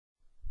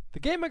The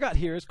game I got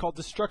here is called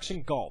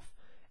Destruction Golf,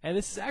 and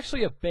this is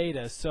actually a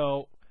beta,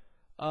 so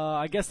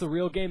I guess the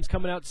real game's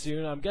coming out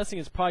soon. I'm guessing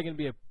it's probably going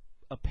to be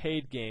a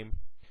paid game.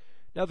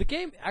 Now the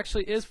game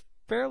actually is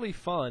fairly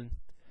fun.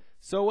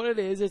 So what it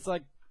is, it's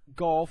like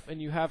golf,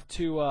 and you have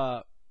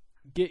to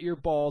get your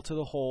ball to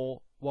the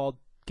hole while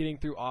getting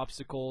through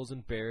obstacles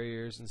and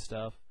barriers and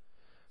stuff.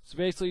 So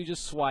basically you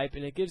just swipe,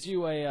 and it gives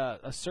you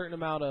a certain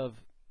amount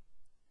of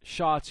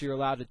shots you're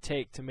allowed to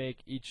take to make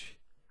each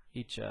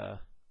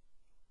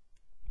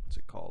what's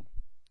it called?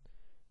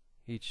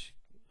 Each,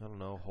 I don't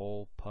know,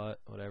 hole, putt,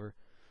 whatever.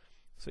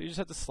 So you just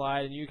have to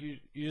slide, and you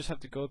just have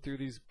to go through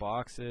these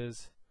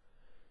boxes.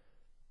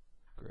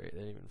 Great, they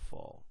didn't even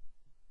fall.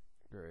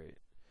 Great.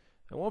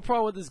 And one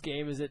problem with this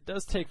game is it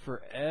does take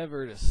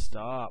forever to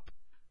stop.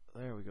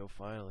 There we go,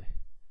 finally.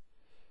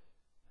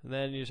 And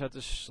then you just have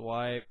to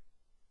swipe.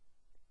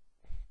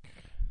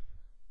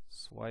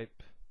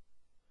 Swipe.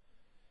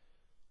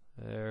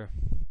 There.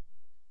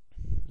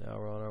 Now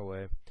we're on our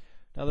way.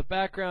 Now the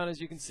background, as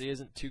you can see,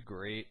 isn't too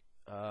great.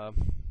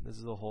 This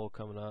is the hole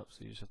coming up,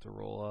 so you just have to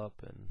roll up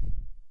and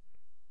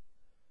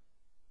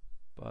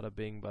bada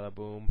bing, bada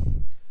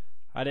boom.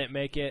 I didn't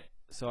make it,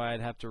 so I'd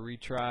have to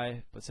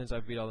retry, but since I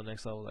beat all the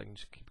next levels, I can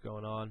just keep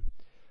going on.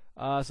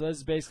 So this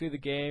is basically the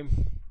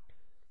game.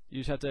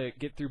 You just have to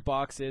get through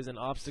boxes and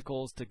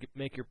obstacles to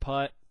make your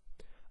putt.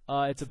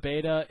 It's a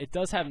beta. It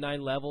does have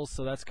 9 levels,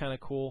 so that's kind of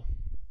cool.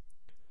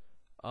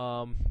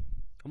 I'm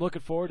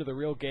looking forward to the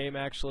real game,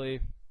 actually.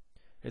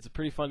 It's a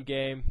pretty fun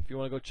game. If you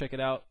want to go check it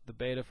out, the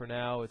beta for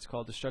now, it's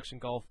called Destruction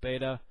Golf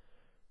Beta.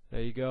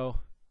 There you go.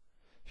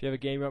 If you have a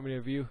game you want me to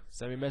review,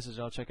 send me a message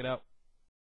and I'll check it out.